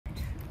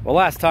Well,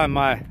 last time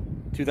my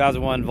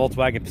 2001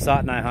 Volkswagen Passat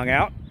and I hung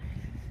out,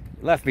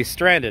 it left me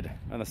stranded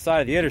on the side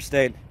of the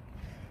interstate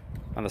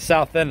on the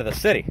south end of the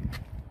city.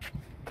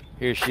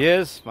 Here she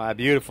is, my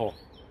beautiful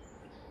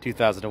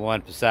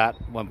 2001 Passat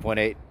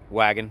 1.8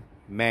 wagon,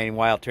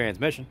 manual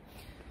transmission.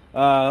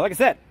 Like I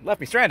said, left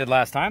me stranded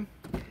last time,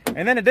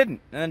 and then it didn't,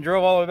 and then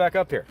drove all the way back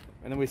up here.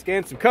 And then we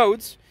scanned some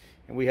codes,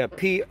 and we have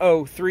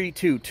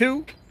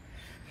P0322,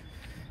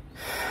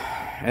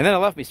 and then it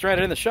left me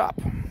stranded in the shop.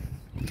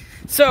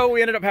 So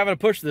we ended up having to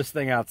push this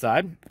thing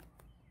outside,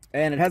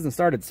 and it hasn't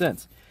started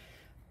since.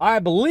 I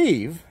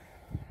believe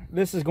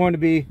this is going to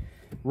be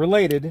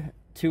related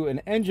to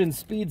an engine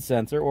speed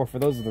sensor, or for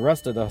those of the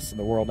rest of us in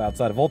the world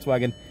outside of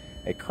Volkswagen,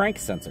 a crank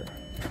sensor.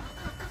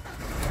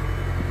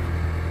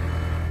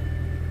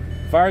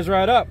 Fires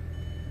right up.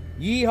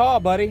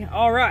 Yeehaw, buddy.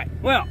 All right.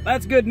 Well,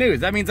 that's good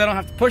news. That means I don't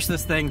have to push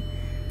this thing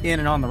in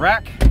and on the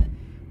rack.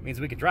 It means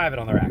we can drive it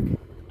on the rack.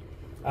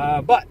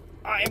 But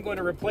I am going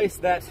to replace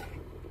that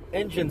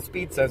engine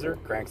speed sensor,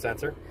 crank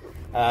sensor,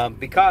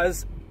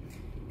 because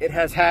it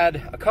has had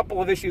a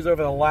couple of issues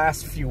over the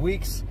last few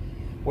weeks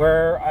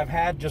where I've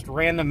had just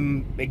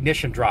random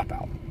ignition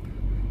dropout.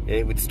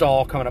 It would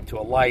stall coming up to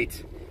a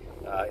light.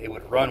 It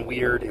would run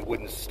weird. It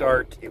wouldn't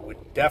start. It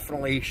would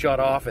definitely shut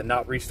off and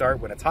not restart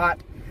when it's hot.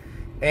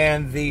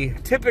 And the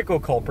typical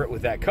culprit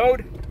with that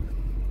code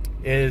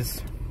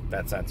is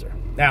that sensor.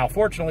 Now,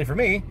 fortunately for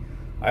me,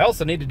 I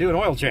also need to do an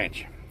oil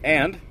change.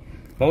 And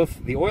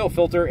both the oil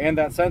filter and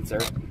that sensor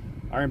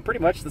are in pretty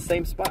much the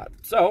same spot.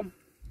 So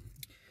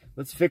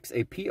let's fix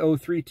a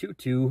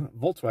P0322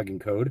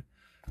 Volkswagen code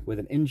with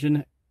an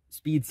engine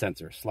speed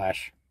sensor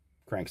slash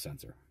crank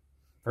sensor.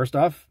 First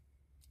off,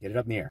 get it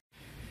up in the air.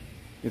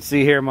 You can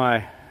see here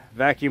my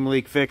vacuum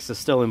leak fix is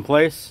still in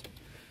place.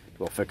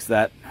 We'll fix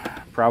that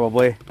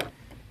probably.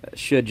 That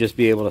should just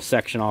be able to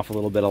section off a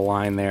little bit of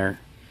line there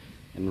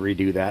and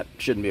redo that.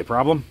 Shouldn't be a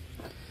problem.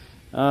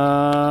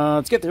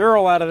 Let's get the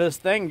Earl out of this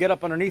thing and get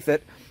up underneath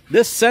it.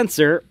 This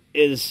sensor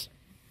is,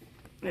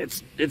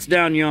 it's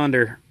down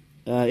yonder.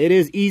 It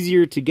is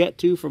easier to get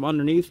to from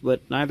underneath,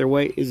 but neither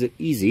way is it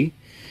easy.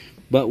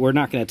 But we're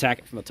not going to attack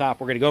it from the top.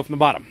 We're going to go from the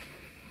bottom.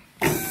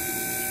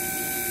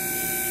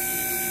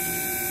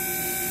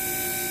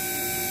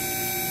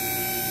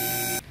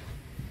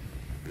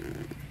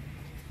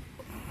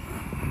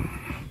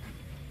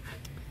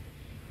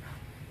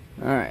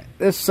 Alright,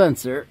 this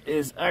sensor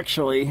is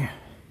actually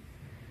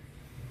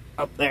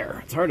up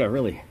there. It's hard to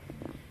really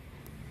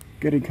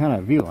get a kind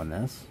of view on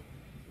this.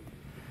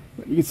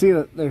 But you can see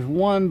that there's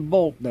one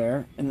bolt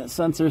there, and the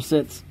sensor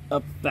sits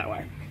up that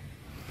way.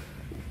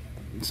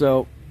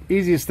 So,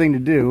 easiest thing to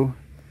do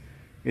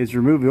is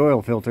remove the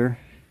oil filter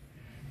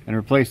and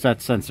replace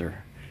that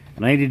sensor.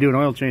 And I need to do an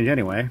oil change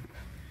anyway.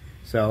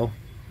 So,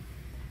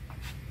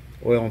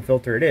 oil and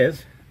filter it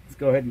is. Let's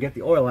go ahead and get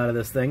the oil out of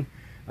this thing.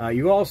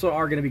 You also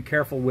are going to be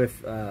careful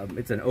with,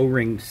 it's an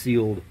O-ring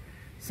sealed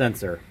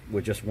sensor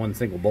with just one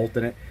single bolt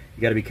in it.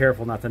 You got to be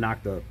careful not to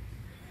knock the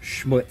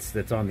schmutz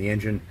that's on the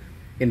engine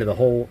into the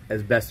hole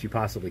as best you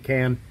possibly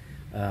can.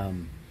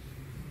 You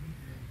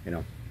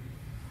know,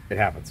 it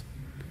happens.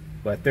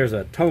 But there's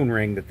a tone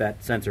ring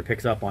that sensor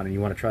picks up on, and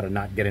you want to try to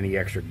not get any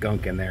extra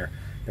gunk in there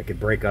that could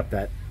break up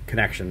that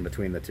connection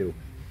between the two.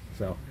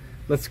 So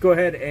let's go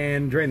ahead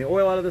and drain the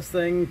oil out of this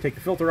thing, take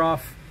the filter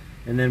off,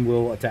 and then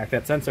we'll attack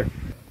that sensor.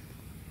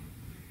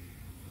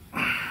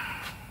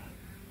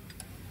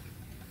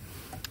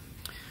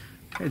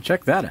 Hey,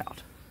 check that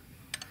out.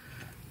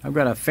 I've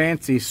got a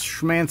fancy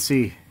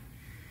schmancy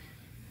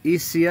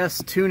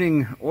ECS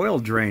tuning oil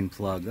drain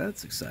plug.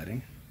 That's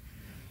exciting.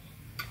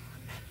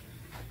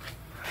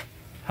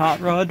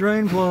 Hot rod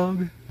drain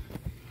plug.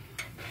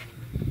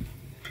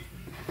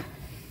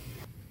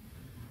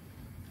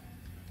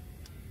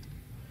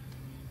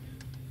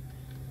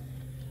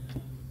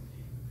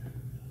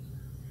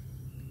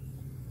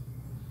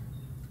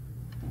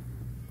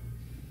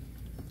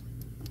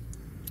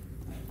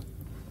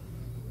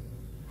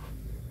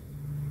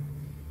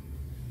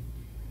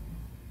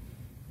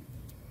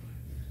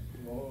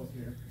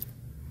 Here.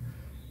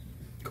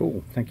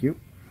 Cool, thank you.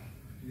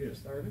 You get it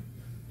started?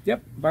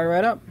 Yep, fire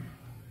right up.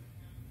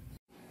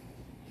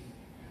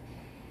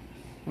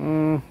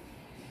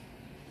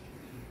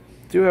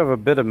 Do have a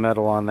bit of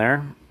metal on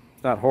there.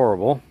 It's not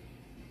horrible,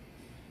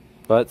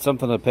 but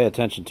something to pay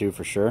attention to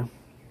for sure.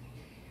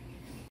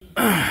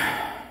 In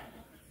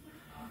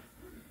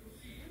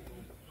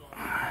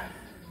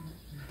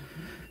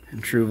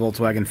true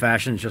Volkswagen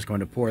fashion, it's just going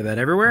to pour that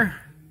everywhere.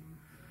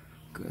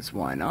 Because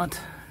why not?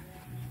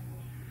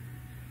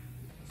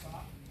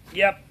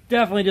 Yep,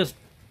 definitely just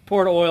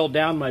poured oil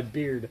down my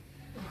beard.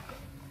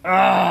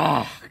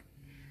 Ah!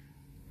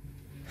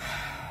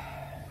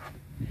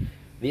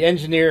 The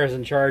engineer is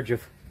in charge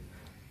of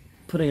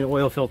putting an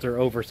oil filter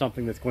over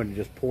something that's going to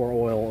just pour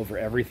oil over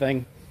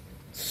everything.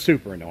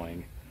 Super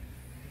annoying.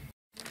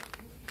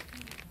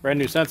 Brand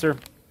new sensor,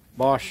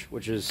 Bosch,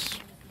 which is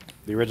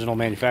the original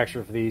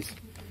manufacturer for these.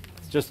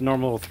 It's just a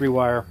normal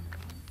 3-wire,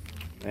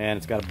 and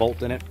it's got a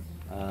bolt in it.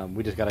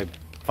 We just got to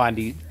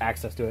find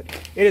access to it.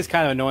 It is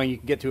kind of annoying. You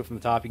can get to it from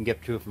the top, you can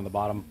get to it from the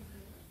bottom.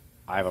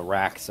 I have a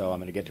rack, so I'm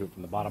going to get to it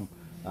from the bottom.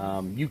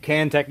 You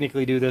can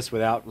technically do this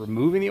without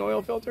removing the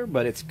oil filter,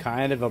 but it's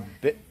kind of a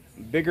bit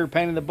bigger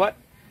pain in the butt.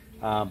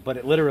 But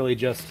it literally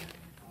just,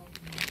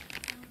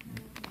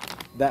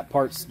 that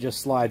part just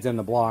slides in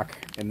the block,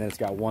 and then it's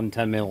got one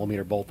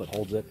 10mm bolt that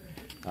holds it,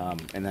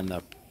 and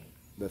then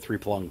the three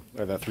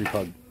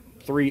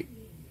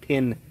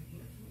pin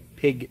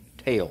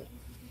pigtail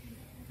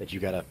that you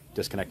gotta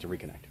disconnect to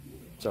reconnect.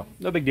 So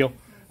no big deal.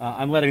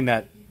 I'm letting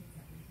that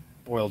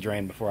oil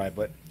drain before I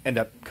end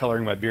up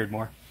coloring my beard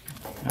more.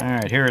 All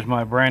right, here is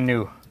my brand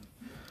new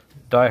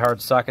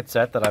die-hard socket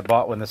set that I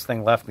bought when this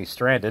thing left me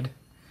stranded.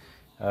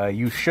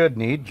 You should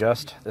need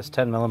just this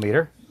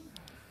 10mm.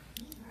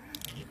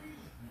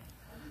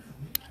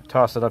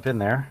 Toss it up in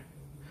there.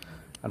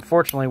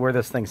 Unfortunately, where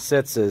this thing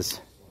sits is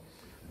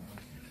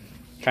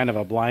kind of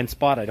a blind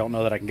spot. I don't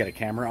know that I can get a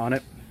camera on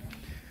it.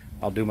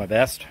 I'll do my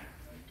best.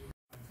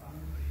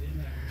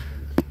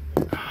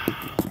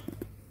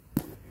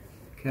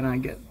 Can I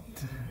get,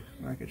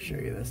 I could show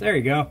you this. There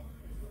you go.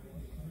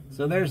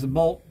 So there's the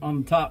bolt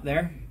on the top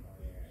there.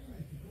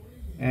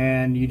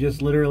 And you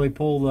just literally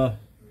pull the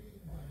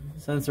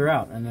sensor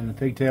out, and then the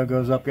pigtail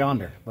goes up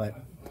yonder. But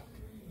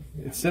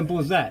it's simple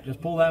as that.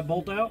 Just pull that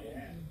bolt out,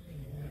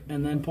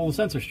 and then pull the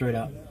sensor straight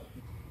out.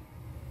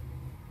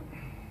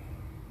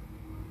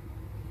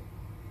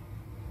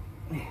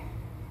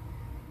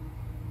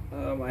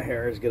 Oh, my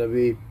hair is gonna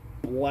be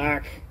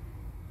black.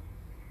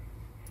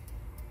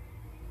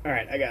 All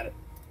right, I got it.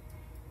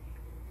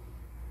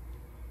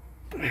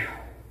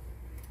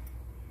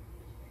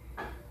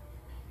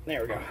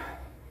 There we go.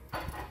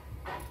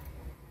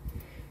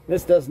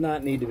 This does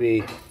not need to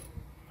be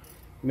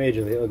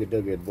majorly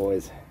ooga-dooga,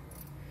 boys.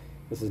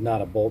 This is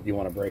not a bolt you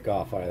want to break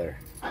off either.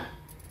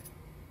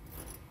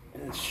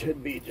 It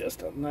should be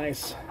just a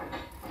nice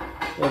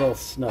little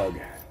snug.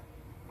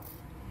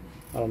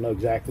 I don't know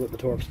exactly what the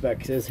torque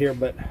specs is here,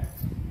 but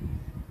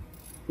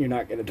you're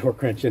not getting a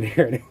torque wrench in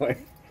here anyway.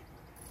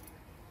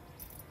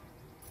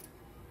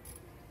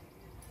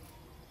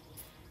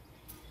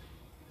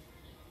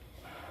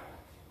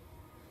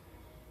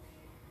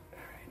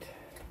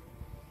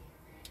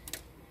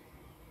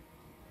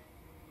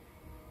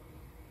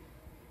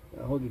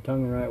 Hold your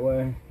tongue the right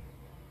way.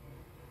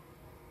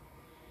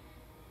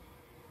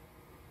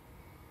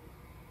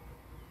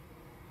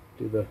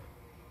 Do the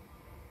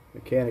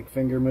mechanic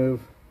finger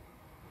move.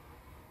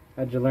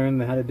 How'd you learn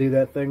how to do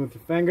that thing with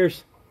your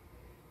fingers?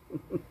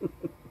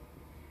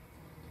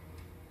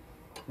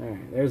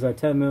 Alright, there's our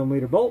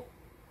 10mm bolt.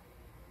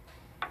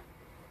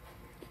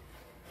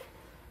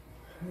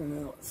 And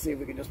now let's see if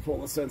we can just pull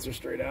the sensor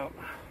straight out,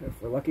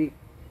 if we're lucky.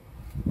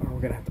 Or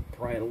we're going to have to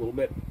pry it a little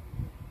bit.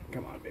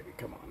 Come on, baby,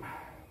 come on.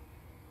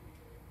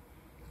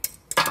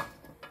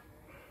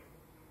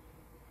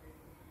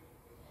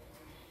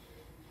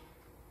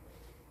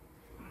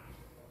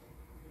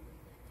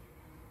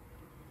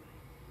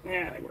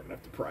 Yeah, I think we're going to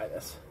have to pry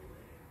this,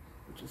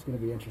 which is going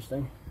to be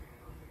interesting.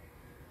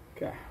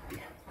 Okay.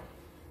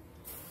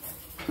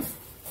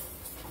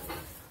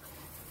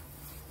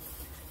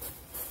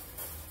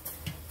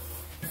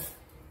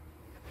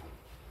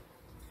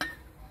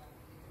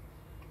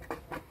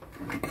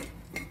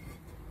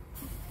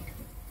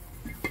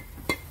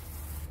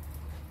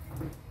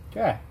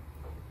 Okay.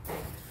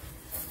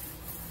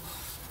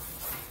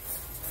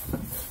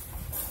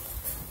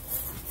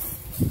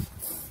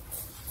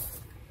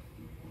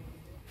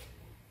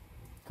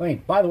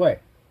 Clean. By the way,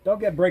 don't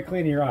get brake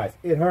clean in your eyes.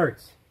 It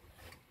hurts.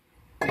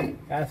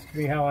 Ask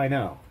me how I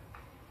know.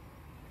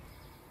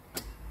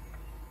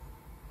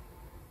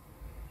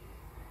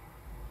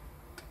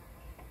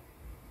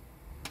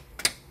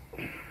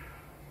 Of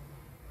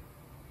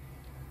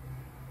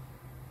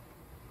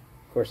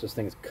course, this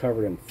thing is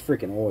covered in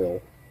freaking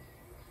oil.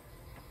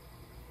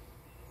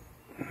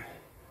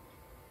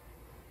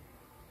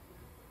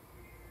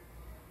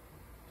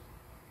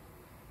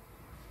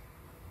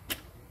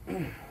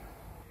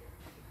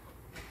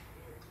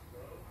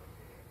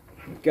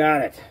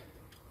 Got it.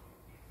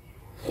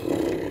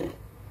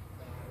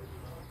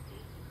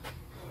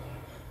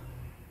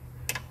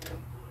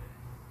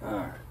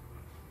 All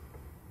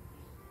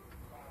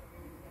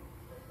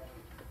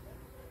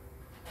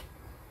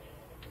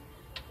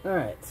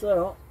right,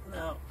 so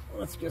now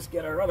let's just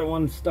get our other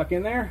one stuck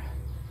in there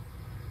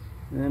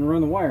and then run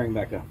the wiring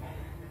back up.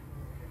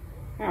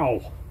 Ow.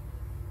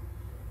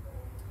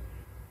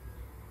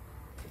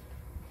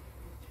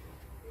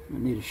 I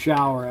need a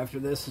shower after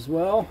this as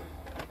well.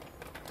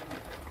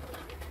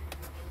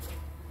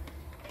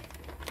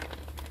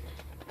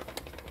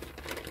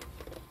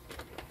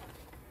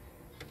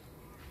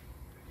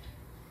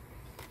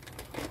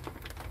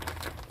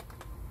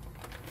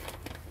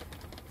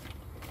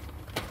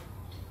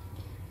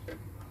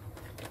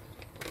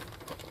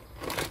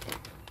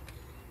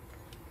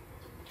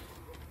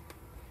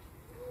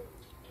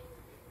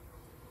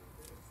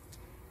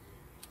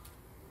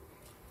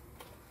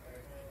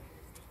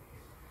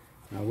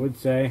 I would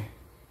say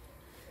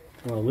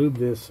I want to lube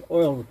this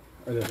oil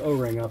or this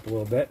O-ring up a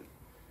little bit.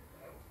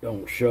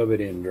 don't shove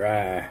it in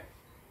dry.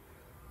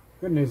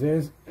 Good news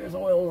is there's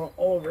oil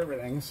all over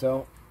everything,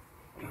 so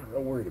I'm not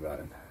real worried about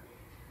it.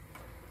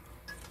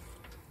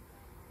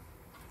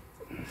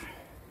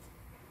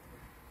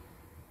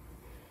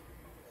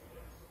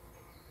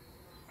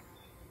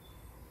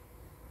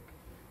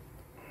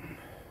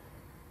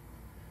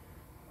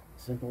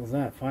 Simple as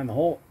that. Find the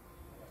hole,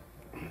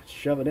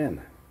 shove it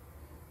in.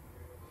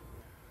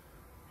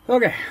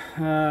 Okay,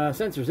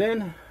 sensor's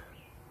in.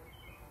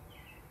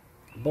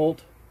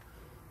 Bolt.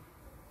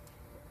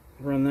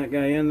 Run that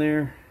guy in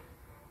there.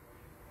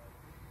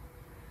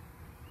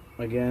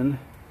 Again.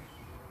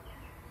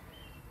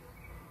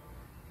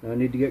 No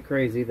need to get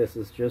crazy. This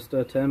is just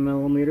a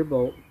 10mm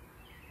bolt.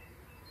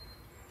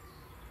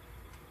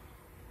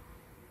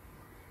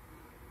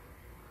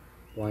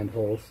 Blind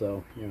hole,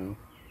 so, you know.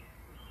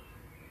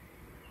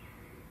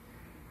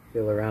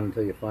 Feel around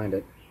until you find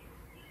it.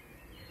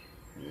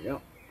 There we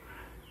go.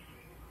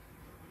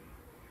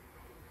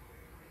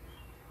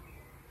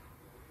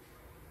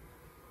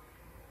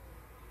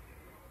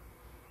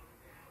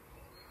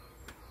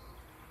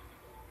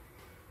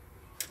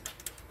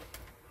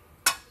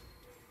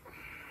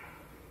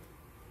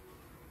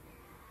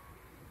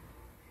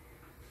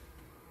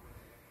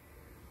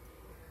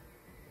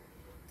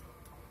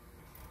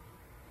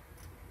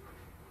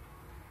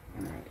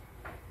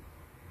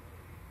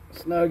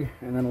 Snug,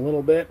 and then a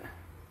little bit.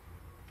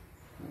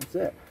 That's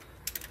it.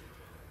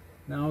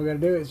 Now all we got to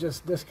do is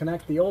just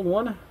disconnect the old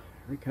one,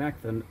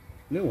 reconnect the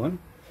new one,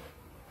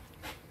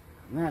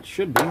 and that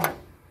should be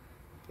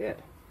it,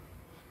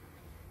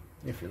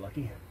 if you're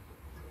lucky.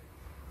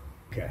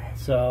 Okay,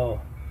 so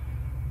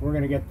we're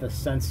going to get the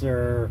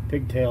sensor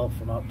pigtail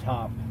from up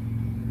top.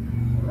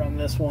 Run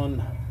this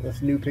one,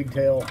 this new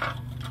pigtail,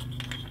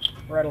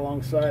 right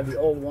alongside the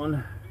old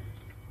one,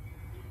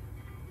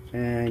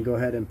 and go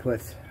ahead and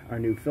put our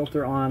new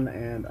filter on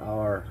and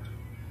our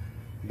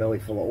belly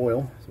full of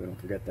oil, so we don't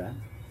forget that.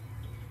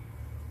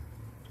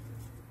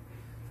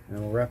 And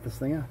we'll wrap this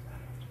thing up.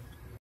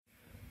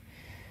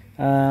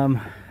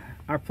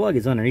 Our plug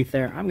is underneath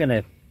there. I'm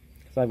gonna,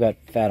 because I've got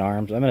fat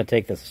arms, I'm gonna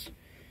take this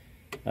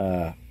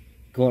coolant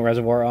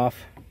reservoir off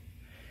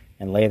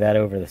and lay that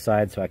over the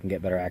side so I can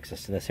get better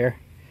access to this here.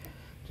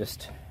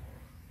 Just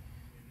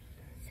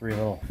 3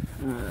 little.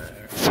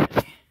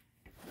 Let's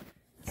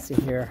see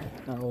here,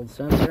 our old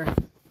sensor.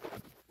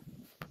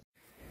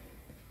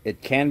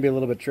 It can be a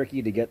little bit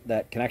tricky to get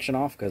that connection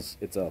off because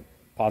it's a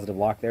positive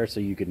lock there, so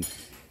you can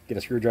get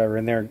a screwdriver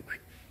in there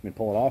and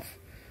pull it off.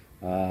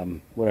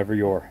 Whatever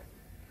your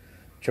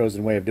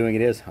chosen way of doing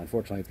it is.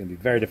 Unfortunately, it's going to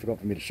be very difficult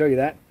for me to show you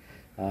that,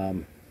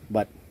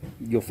 but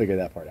you'll figure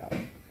that part out.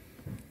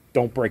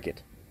 Don't break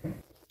it.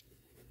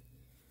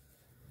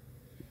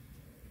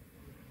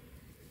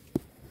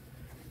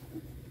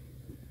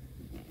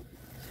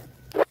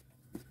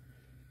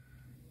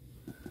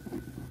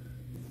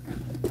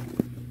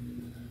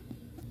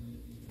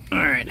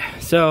 Alright,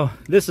 so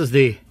this is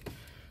the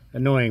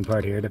annoying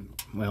part here.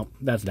 Well,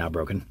 that's now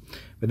broken.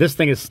 But this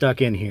thing is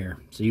stuck in here.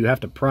 So you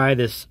have to pry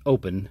this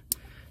open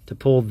to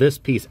pull this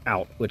piece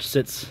out, which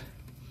sits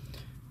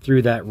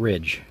through that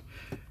ridge.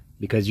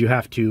 Because you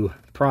have to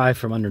pry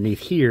from underneath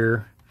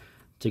here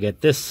to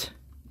get this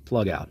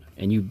plug out.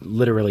 And you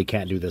literally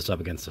can't do this up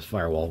against the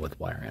firewall with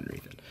wire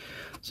underneath it.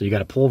 So you got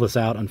to pull this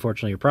out.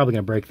 Unfortunately, you're probably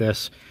going to break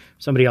this.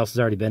 Somebody else has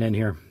already been in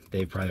here.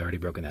 They've probably already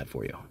broken that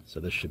for you. So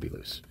this should be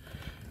loose.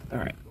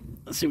 Alright,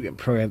 let's see if we can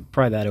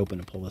pry that open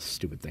and pull this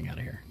stupid thing out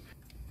of here.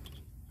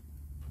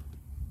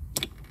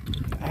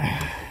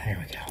 There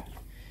we go.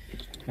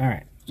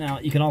 Alright, now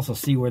you can also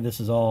see where this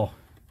is all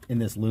in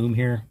this loom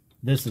here.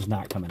 This is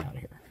not coming out of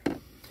here.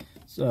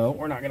 So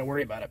we're not going to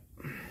worry about it.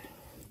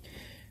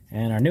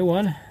 And our new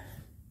one, I'm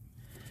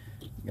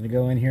going to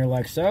go in here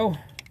like so.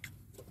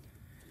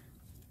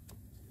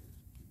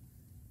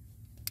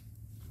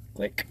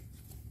 Click.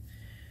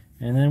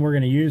 And then we're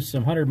going to use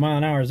some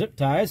 100-mile-an-hour zip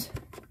ties.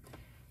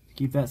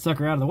 Keep that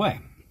sucker out of the way.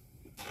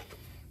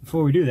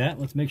 Before we do that,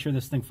 let's make sure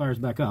this thing fires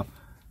back up.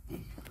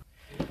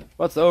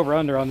 What's the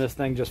over-under on this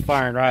thing just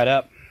firing right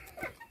up?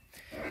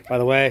 By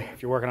the way,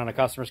 if you're working on a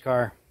customer's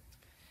car,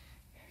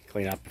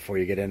 clean up before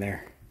you get in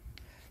there.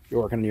 If you're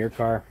working on your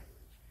car,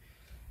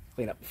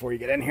 clean up before you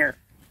get in here.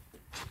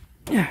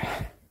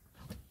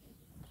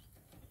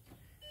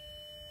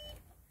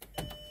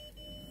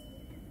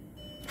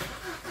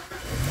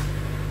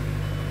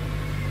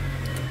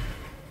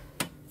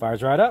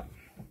 Fires right up.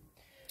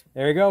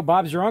 There you go,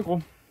 Bob's your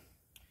uncle.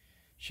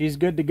 She's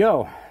good to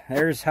go.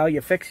 There's how you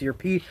fix your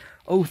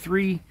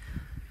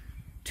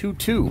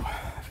P0322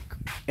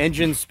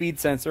 engine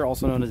speed sensor,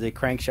 also known as a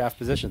crankshaft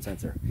position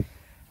sensor.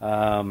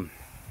 Button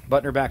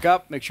her back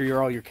up, make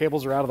sure all your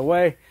cables are out of the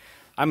way.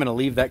 I'm going to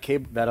leave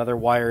that other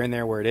wire in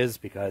there where it is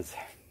because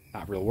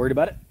I'm not real worried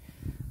about it.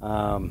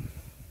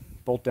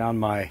 Bolt down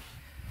my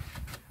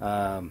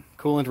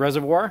coolant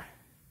reservoir,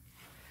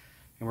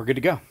 and we're good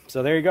to go.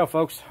 So there you go,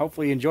 folks.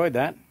 Hopefully you enjoyed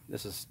that.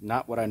 This is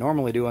not what I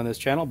normally do on this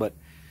channel, but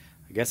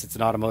I guess it's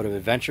an automotive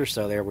adventure,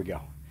 so there we go.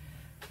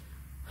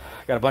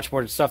 Got a bunch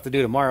more stuff to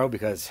do tomorrow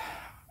because,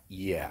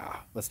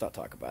 yeah, let's not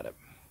talk about it.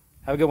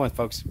 Have a good one,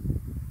 folks.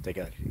 Take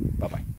care. Bye-bye.